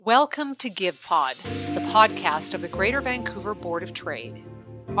Welcome to GivePod, the podcast of the Greater Vancouver Board of Trade.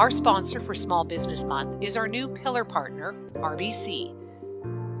 Our sponsor for Small Business Month is our new pillar partner, RBC.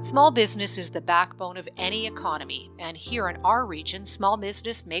 Small business is the backbone of any economy, and here in our region, small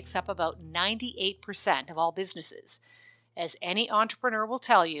business makes up about 98% of all businesses. As any entrepreneur will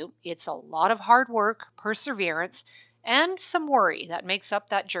tell you, it's a lot of hard work, perseverance, and some worry that makes up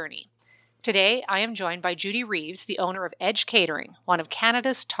that journey. Today, I am joined by Judy Reeves, the owner of Edge Catering, one of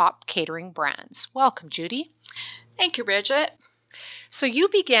Canada's top catering brands. Welcome, Judy. Thank you, Bridget. So you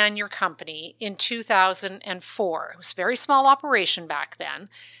began your company in 2004. It was a very small operation back then.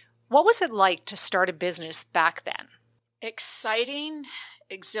 What was it like to start a business back then? Exciting,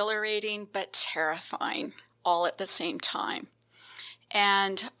 exhilarating, but terrifying all at the same time.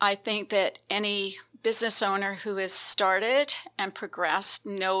 And I think that any business owner who has started and progressed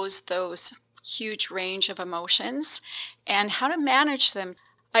knows those huge range of emotions and how to manage them.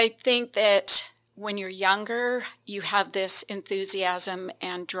 I think that when you're younger, you have this enthusiasm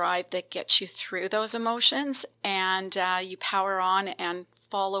and drive that gets you through those emotions, and you power on and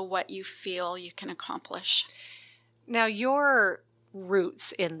follow what you feel you can accomplish. Now, your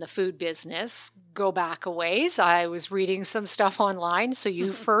roots in the food business go back a ways. I was reading some stuff online. So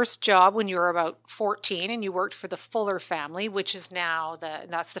you first job when you were about 14 and you worked for the Fuller family, which is now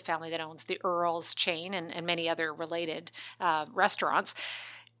that's the family that owns the Earl's chain and many other related restaurants.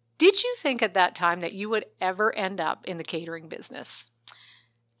 Did you think at that time that you would ever end up in the catering business?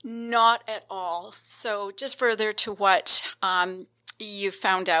 Not at all. So just further to what you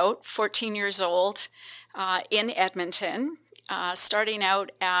found out, 14 years old in Edmonton, starting out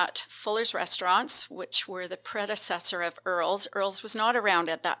at Fuller's Restaurants, which were the predecessor of Earl's. Earl's was not around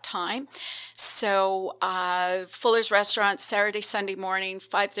at that time. So Fuller's Restaurants, Saturday, Sunday morning,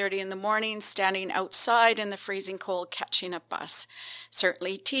 5:30 in the morning, standing outside in the freezing cold, catching a bus.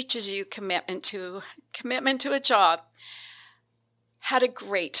 Certainly teaches you commitment to a job. Had a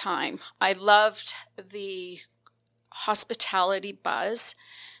great time. I loved the hospitality buzz,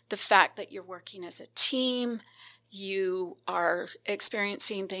 the fact that you're working as a team. You are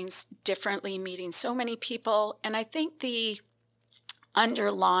experiencing things differently, meeting so many people. And I think the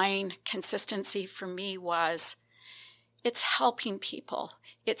underlying consistency for me was it's helping people.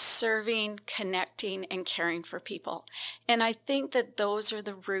 It's serving, connecting, and caring for people. And I think that those are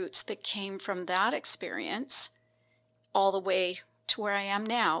the roots that came from that experience all the way to where I am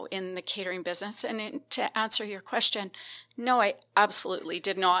now in the catering business. And to answer your question, no, I absolutely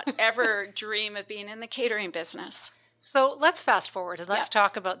did not ever dream of being in the catering business. So let's fast forward and let's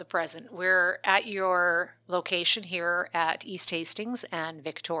talk about the present. We're at your location here at East Hastings and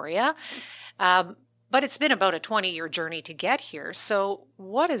Victoria, but it's been about a 20-year journey to get here. So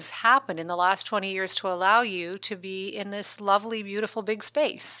what has happened in the last 20 years to allow you to be in this lovely, beautiful, big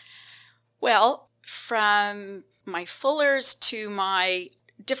space? Well, from my Fullers to my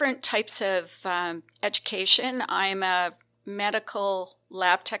different types of education. I'm a medical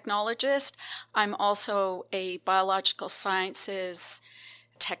lab technologist. I'm also a biological sciences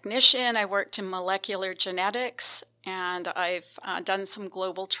technician. I worked in molecular genetics, and I've done some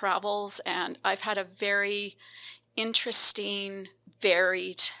global travels, and I've had a very interesting,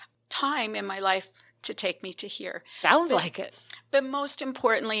 varied time in my life to take me to here. Sounds like it. But most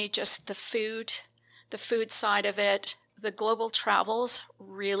importantly, just the food side of it. The global travels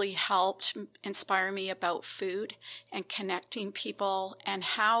really helped inspire me about food and connecting people, and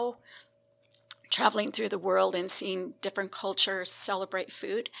how traveling through the world and seeing different cultures celebrate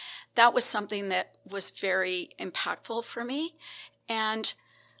food. That was something that was very impactful for me. And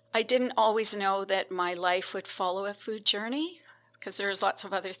I didn't always know that my life would follow a food journey, because there's lots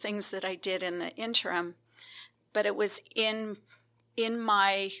of other things that I did in the interim. But it was in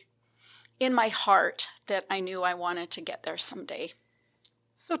my heart that I knew I wanted to get there someday.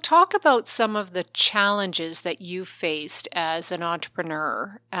 So talk about some of the challenges that you faced as an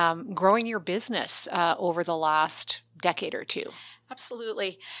entrepreneur, growing your business over the last decade or two.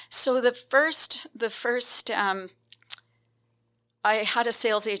 Absolutely. So the first, I had a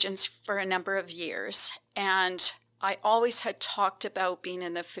sales agent for a number of years, and I always had talked about being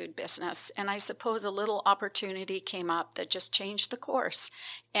in the food business, and I suppose a little opportunity came up that just changed the course.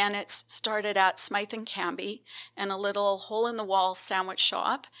 And it started at Smythe and Cambie, and a little hole-in-the-wall sandwich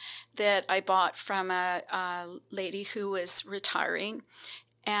shop that I bought from a lady who was retiring.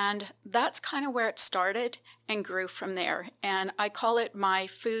 And that's kind of where it started and grew from there. And I call it my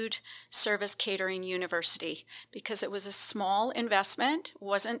food service catering university, because it was a small investment,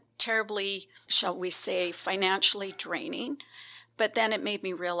 wasn't terribly, shall we say, financially draining. But then it made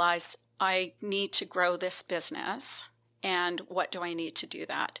me realize I need to grow this business and what do I need to do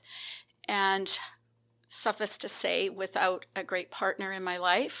that? And suffice to say, without a great partner in my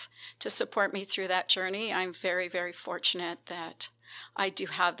life to support me through that journey, I'm very, very fortunate that I do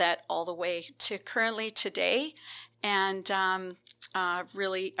have that all the way to currently today, and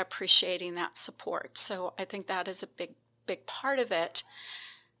really appreciating that support. So I think that is a big part of it.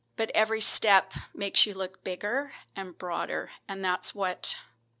 But every step makes you look bigger and broader, and that's what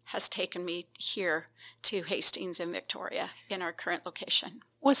has taken me here to Hastings and Victoria in our current location.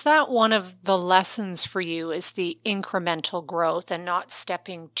 Was that one of the lessons for you, is the incremental growth and not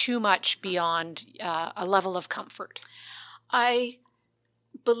stepping too much beyond a level of comfort? I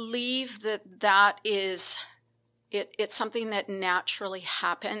believe that is, it's something that naturally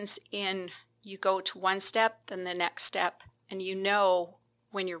happens in, you go to one step, then the next step, and you know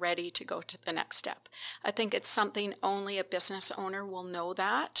when you're ready to go to the next step. I think it's something only a business owner will know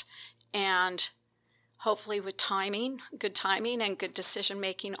that, and hopefully with good timing and good decision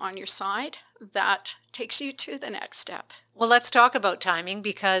making on your side, that takes you to the next step. Well, let's talk about timing,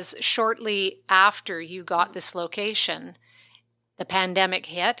 because shortly after you got this location, the pandemic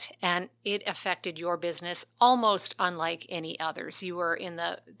hit and it affected your business almost unlike any others. You were in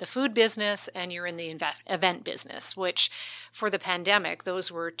the food business and you're in the event business, which for the pandemic,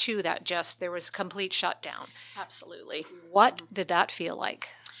 those were two that there was a complete shutdown. Absolutely. What did that feel like?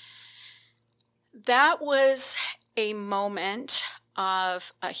 That was a moment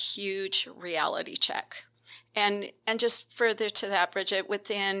of a huge reality check. And just further to that, Bridget,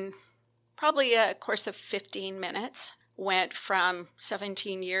 within probably a course of 15 minutes, went from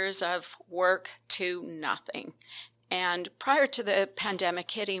 17 years of work to nothing. And prior to the pandemic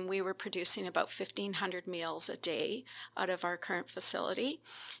hitting, we were producing about 1,500 meals a day out of our current facility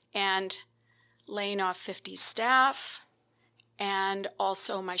and laying off 50 staff, and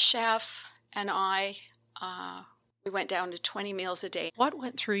also my chef and I, we went down to 20 meals a day. What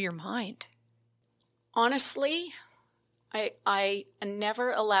went through your mind? Honestly, I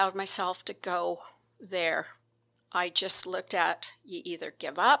never allowed myself to go there. I just looked at, you either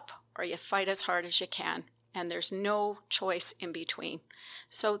give up or you fight as hard as you can, and there's no choice in between.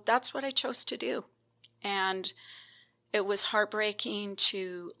 So that's what I chose to do. And it was heartbreaking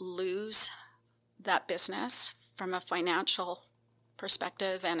to lose that business from a financial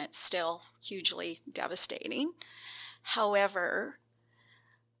perspective, and it's still hugely devastating. However,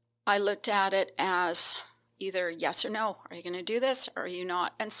 I looked at it as either yes or no. Are you going to do this or are you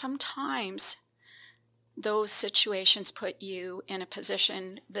not? And sometimes those situations put you in a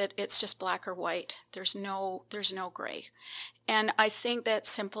position that it's just black or white. There's no gray. And I think that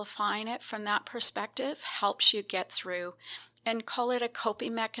simplifying it from that perspective helps you get through, and call it a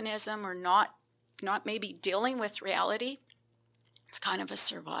coping mechanism or not maybe dealing with reality. It's kind of a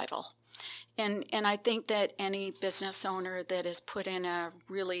survival. And I think that any business owner that is put in a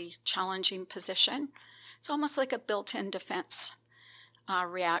really challenging position, it's almost like a built-in defense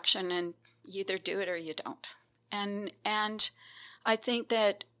reaction, and you either do it or you don't. And I think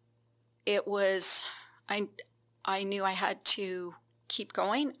that it was, I knew I had to keep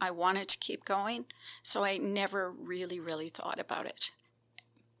going. I wanted to keep going. So I never really thought about it.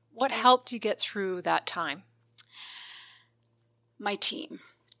 What helped you get through that time? My team.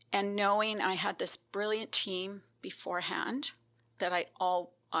 And knowing I had this brilliant team beforehand, that I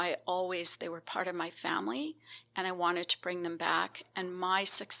always, they were part of my family, and I wanted to bring them back. And my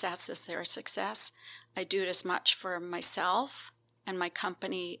success is their success. I do it as much for myself and my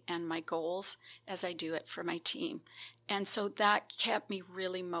company and my goals as I do it for my team. And so that kept me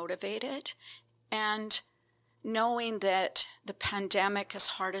really motivated. And knowing that the pandemic, as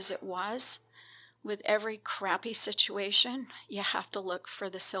hard as it was, with every crappy situation, you have to look for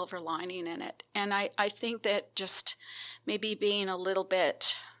the silver lining in it. And I think that just maybe being a little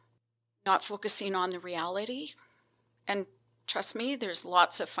bit not focusing on the reality, and trust me, there's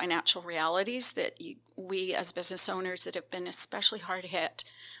lots of financial realities that we as business owners that have been especially hard hit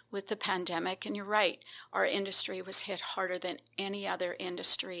with the pandemic. And you're right, our industry was hit harder than any other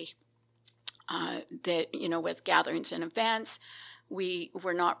industry with gatherings and events. We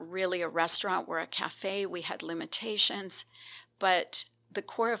were not really a restaurant, we're a cafe. We had limitations, but the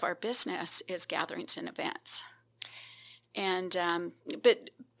core of our business is gatherings and events. And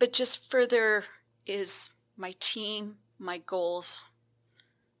but just further is my team, my goals.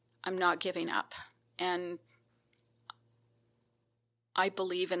 I'm not giving up, and I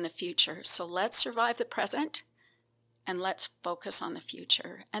believe in the future. So let's survive the present, and let's focus on the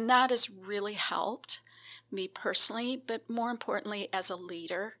future. And that has really helped me personally, but more importantly as a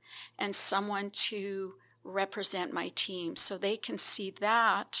leader and someone to represent my team, so they can see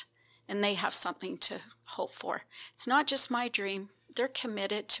that and they have something to hope for. It's not just my dream. They're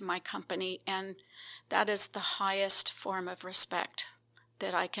committed to my company, and that is the highest form of respect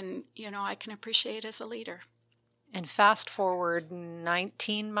that I can appreciate as a leader. And fast forward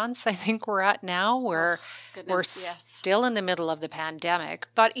 19 months, I think we're at now, where we're still in the middle of the pandemic,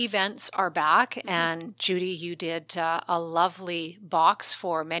 but events are back. Mm-hmm. And Judy, you did a lovely box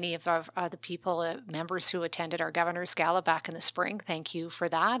for many of the people, members who attended our Governor's Gala back in the spring. Thank you for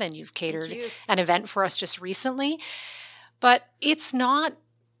that. And you've catered an event for us just recently. But it's not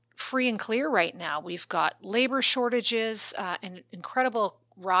free and clear right now. We've got labor shortages, an incredible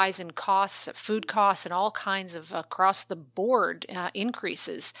rise in costs, food costs, and all kinds of across the board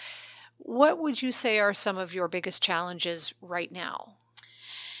increases. What would you say are some of your biggest challenges right now?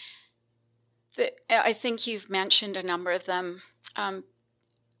 I think you've mentioned a number of them.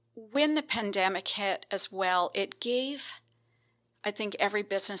 When the pandemic hit as well, it gave, I think, every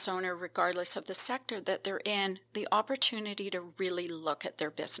business owner, regardless of the sector that they're in, the opportunity to really look at their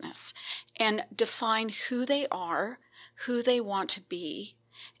business and define who they are, who they want to be,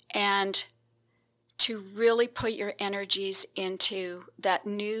 and to really put your energies into that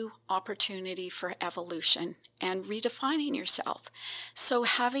new opportunity for evolution and redefining yourself. So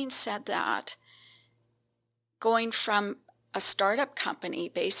having said that, going from a startup company,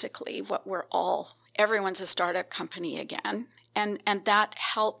 basically, everyone's a startup company again, and that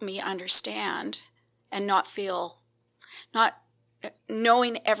helped me understand and not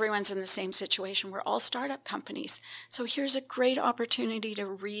knowing everyone's in the same situation. We're all startup companies. So here's a great opportunity to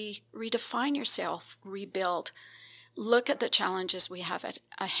redefine yourself, rebuild, look at the challenges we have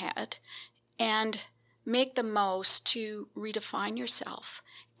ahead, and make the most to redefine yourself.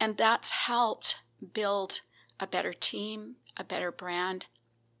 And that's helped build a better team, a better brand,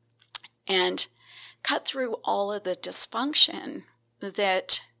 and cut through all of the dysfunction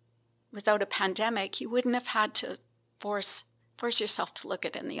that without a pandemic, you wouldn't have had to force yourself to look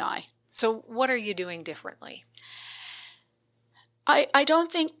it in the eye. So what are you doing differently? I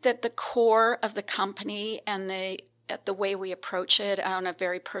don't think that the core of the company and the way we approach it on a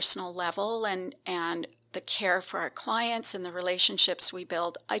very personal level and the care for our clients and the relationships we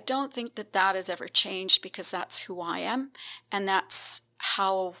build, I don't think that has ever changed, because that's who I am and that's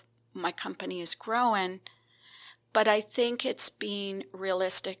how my company is growing. But I think it's being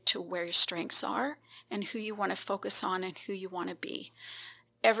realistic to where your strengths are and who you want to focus on and who you want to be.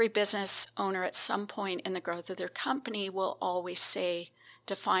 Every business owner at some point in the growth of their company will always say,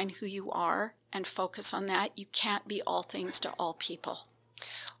 define who you are and focus on that. You can't be all things to all people.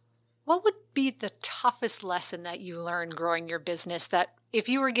 What would be the toughest lesson that you learned growing your business, that if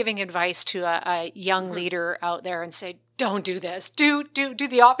you were giving advice to a young leader out there and say, don't do this, do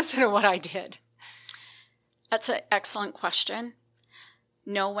the opposite of what I did? That's an excellent question.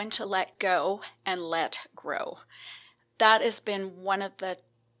 Know when to let go and let grow. That has been one of the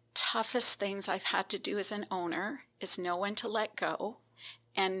toughest things I've had to do as an owner, is know when to let go.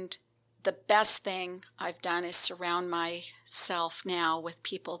 And the best thing I've done is surround myself now with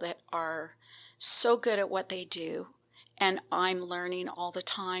people that are so good at what they do. And I'm learning all the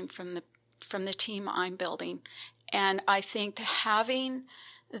time from the team I'm building. And I think having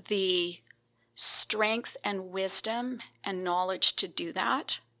the strength and wisdom and knowledge to do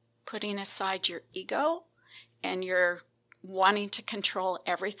that, putting aside your ego and your wanting to control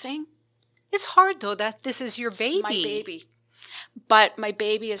everything. It's hard, though, that this is your baby. It's my baby. But my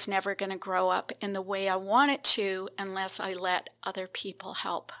baby is never going to grow up in the way I want it to unless I let other people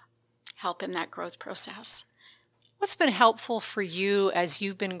help in that growth process. What's been helpful for you as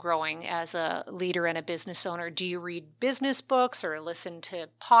you've been growing as a leader and a business owner? Do you read business books or listen to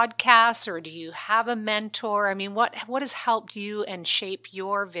podcasts, or do you have a mentor? I mean, what has helped you and shape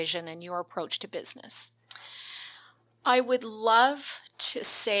your vision and your approach to business? I would love to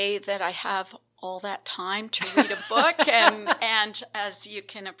say that I have all that time to read a book, and as you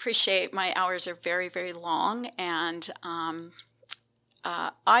can appreciate, my hours are very, very long, and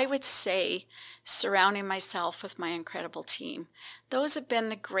I would say surrounding myself with my incredible team. Those have been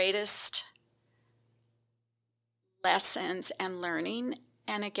the greatest lessons and learning.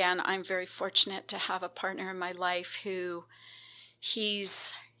 And again, I'm very fortunate to have a partner in my life who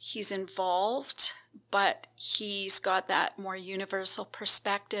he's involved, but he's got that more universal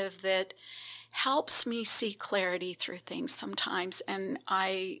perspective that helps me see clarity through things sometimes. And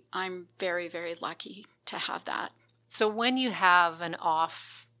I'm very, very lucky to have that. So when you have an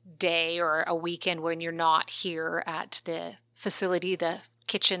off day or a weekend when you're not here at the facility, the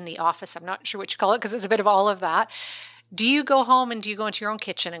kitchen, the office, I'm not sure what you call it because it's a bit of all of that, do you go home and do you go into your own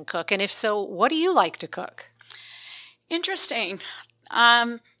kitchen and cook? And if so, what do you like to cook? Interesting.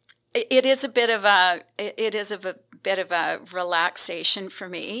 It is a bit of a relaxation for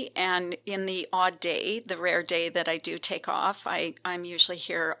me. And in the odd day, the rare day that I do take off, I'm usually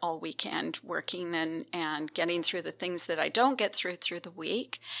here all weekend working and getting through the things that I don't get through the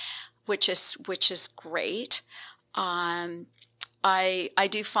week, which is great. I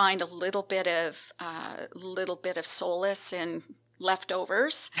do find a little bit of solace in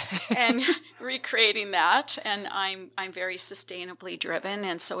leftovers and recreating that. And I'm very sustainably driven,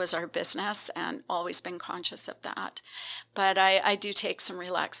 and so is our business, and always been conscious of that. But I do take some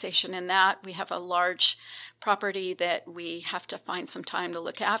relaxation in that. We have a large property that we have to find some time to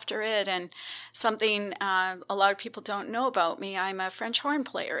look after it. And something a lot of people don't know about me, I'm a French horn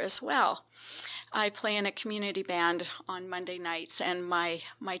player as well. I play in a community band on Monday nights, and my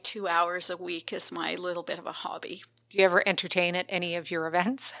 2 hours a week is my little bit of a hobby. Do you ever entertain at any of your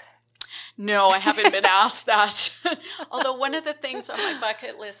events? No, I haven't been asked that. Although one of the things on my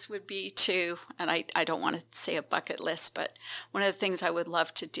bucket list would be to, and I don't want to say a bucket list, but one of the things I would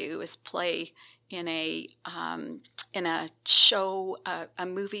love to do is play in a show, a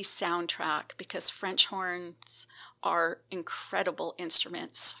movie soundtrack, because French horns are incredible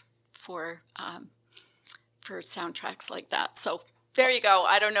instruments for soundtracks like that. So there you go.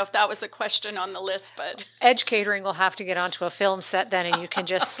 I don't know if that was a question on the list, but Edge Catering will have to get onto a film set then, and you can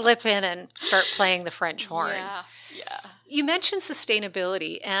just slip in and start playing the French horn. Yeah. You mentioned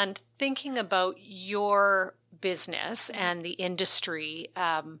sustainability, and thinking about your business and the industry,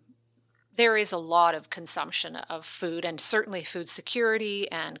 there is a lot of consumption of food, and certainly food security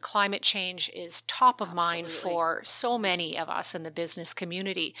and climate change is top of mind for so many of us in the business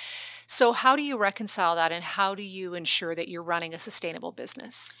community. So how do you reconcile that, and how do you ensure that you're running a sustainable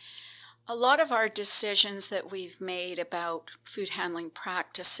business? A lot of our decisions that we've made about food handling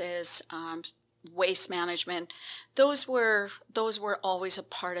practices, waste management, those were always a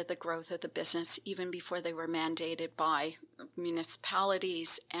part of the growth of the business, even before they were mandated by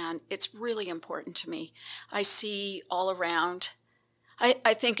municipalities. And it's really important to me. I see all around,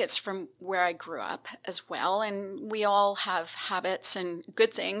 I think it's from where I grew up as well. And we all have habits and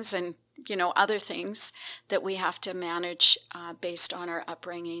good things and, other things that we have to manage based on our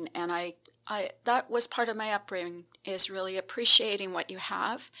upbringing. And I that was part of my upbringing, is really appreciating what you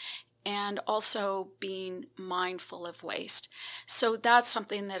have and also being mindful of waste. So that's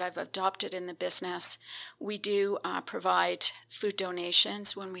something that I've adopted in the business. We do provide food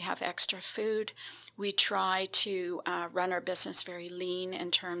donations when we have extra food. We try to run our business very lean in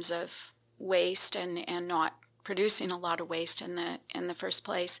terms of waste and not producing a lot of waste in the first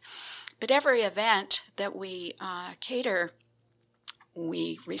place. But every event that we cater,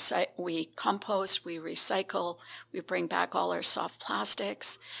 we compost, we recycle, we bring back all our soft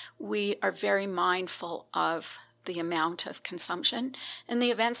plastics. We are very mindful of the amount of consumption, and the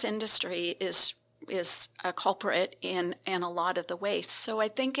events industry is a culprit in a lot of the waste. So I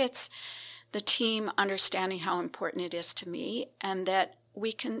think it's the team understanding how important it is to me, and that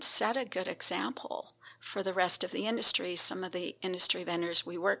we can set a good example for the rest of the industry. Some of the industry vendors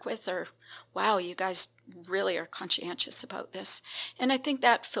we work with are, wow, you guys really are conscientious about this. And I think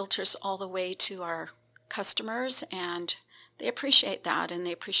that filters all the way to our customers, and they appreciate that, and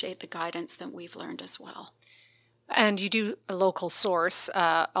they appreciate the guidance that we've learned as well. And you do a local source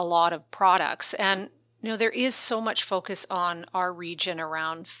a lot of products, and there is so much focus on our region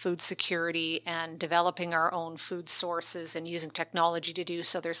around food security and developing our own food sources and using technology to do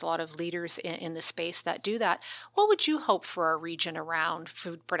so. There's a lot of leaders in the space that do that. What would you hope for our region around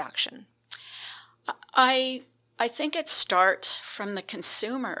food production? I think it starts from the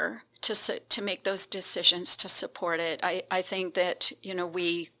consumer to make those decisions to support it. I think that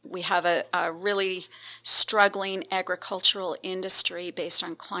we have a really struggling agricultural industry based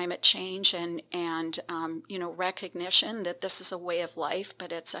on climate change and recognition that this is a way of life,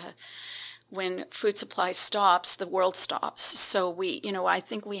 but when food supply stops, the world stops. So I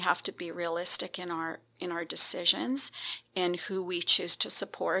think we have to be realistic in our decisions and who we choose to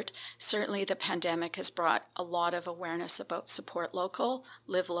support. Certainly the pandemic has brought a lot of awareness about support local,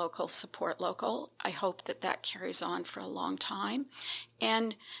 live local, support local. I hope that carries on for a long time.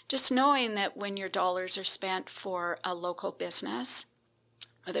 And just knowing that when your dollars are spent for a local business,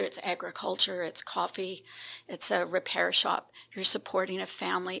 whether it's agriculture, it's coffee, it's a repair shop, you're supporting a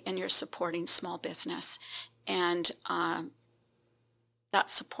family and you're supporting small business. And that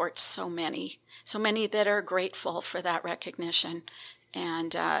supports so many that are grateful for that recognition.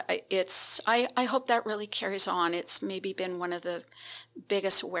 And I hope that really carries on. It's maybe been one of the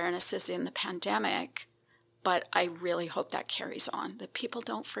biggest awarenesses in the pandemic, but I really hope that carries on, that people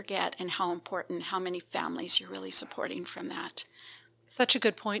don't forget and how important, how many families you're really supporting from that. Such a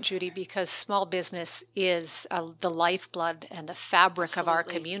good point, Judy, because small business is the lifeblood and the fabric of our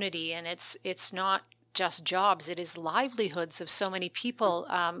community, and it's not just jobs, it is livelihoods of so many people.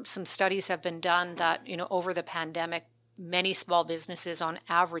 Some studies have been done that, over the pandemic, many small businesses on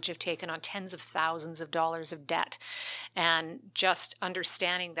average have taken on tens of thousands of dollars of debt. And just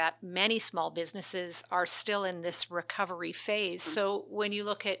understanding that many small businesses are still in this recovery phase. So when you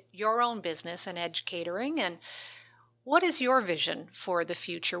look at your own business and Edge Catering, and what is your vision for the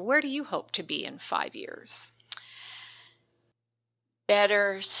future? Where do you hope to be in 5 years?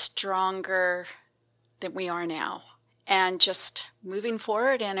 Better, stronger than we are now, and just moving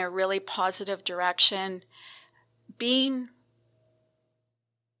forward in a really positive direction, being,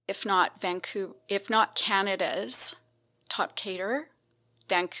 if not Canada's top caterer,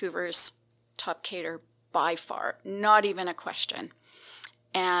 Vancouver's top caterer by far, not even a question.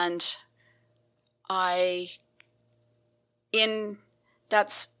 And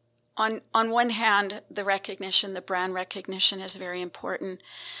that's on one hand, the recognition, the brand recognition is very important,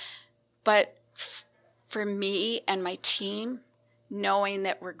 but for me and my team, knowing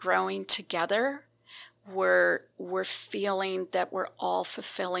that we're growing together, we're feeling that we're all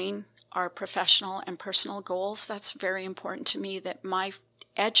fulfilling our professional and personal goals. That's very important to me, that my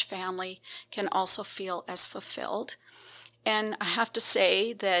Edge family can also feel as fulfilled. And I have to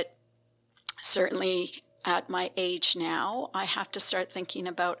say that certainly at my age now, I have to start thinking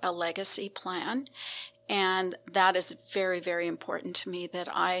about a legacy plan. And that is very, very important to me, that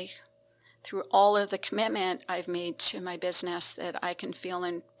through all of the commitment I've made to my business, that I can feel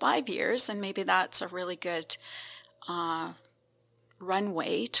in 5 years, and maybe that's a really good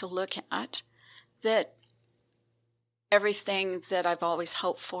runway to look at, that everything that I've always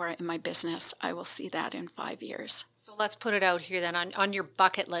hoped for in my business, I will see that in 5 years. So let's put it out here then, on your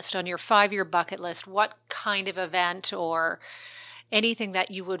bucket list, on your 5-year bucket list, what kind of event or anything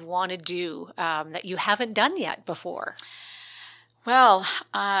that you would want to do that you haven't done yet before? Well,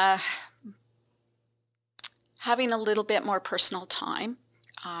 having a little bit more personal time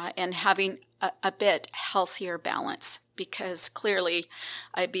and having a bit healthier balance, because clearly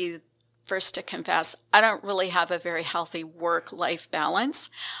I'd be first to confess, I don't really have a very healthy work-life balance.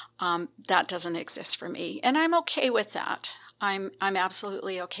 That doesn't exist for me, and I'm okay with that. I'm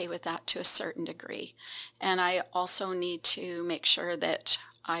absolutely okay with that to a certain degree. And I also need to make sure that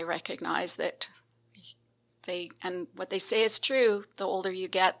I recognize that and what they say is true, the older you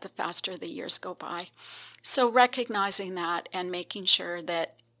get, the faster the years go by. So recognizing that and making sure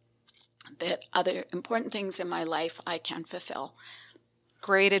that other important things in my life I can fulfill.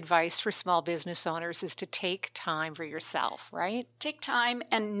 Great advice for small business owners is to take time for yourself, right? Take time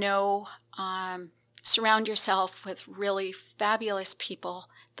and surround yourself with really fabulous people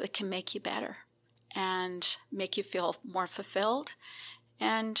that can make you better and make you feel more fulfilled,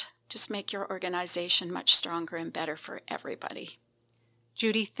 and just make your organization much stronger and better for everybody.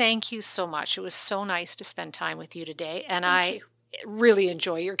 Judy, thank you so much. It was so nice to spend time with you today, and Thank you. Really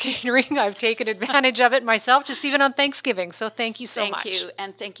enjoy your catering. I've taken advantage of it myself, just even on Thanksgiving. So thank you so much. Thank you,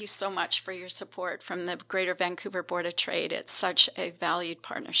 and thank you so much for your support from the Greater Vancouver Board of Trade. It's such a valued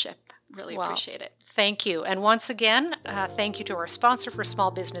partnership. Really appreciate it. Thank you. And once again, thank you to our sponsor for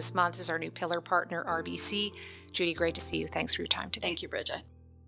Small Business Month, is our new pillar partner, RBC. Judy, great to see you. Thanks for your time today. Thank you, Bridget.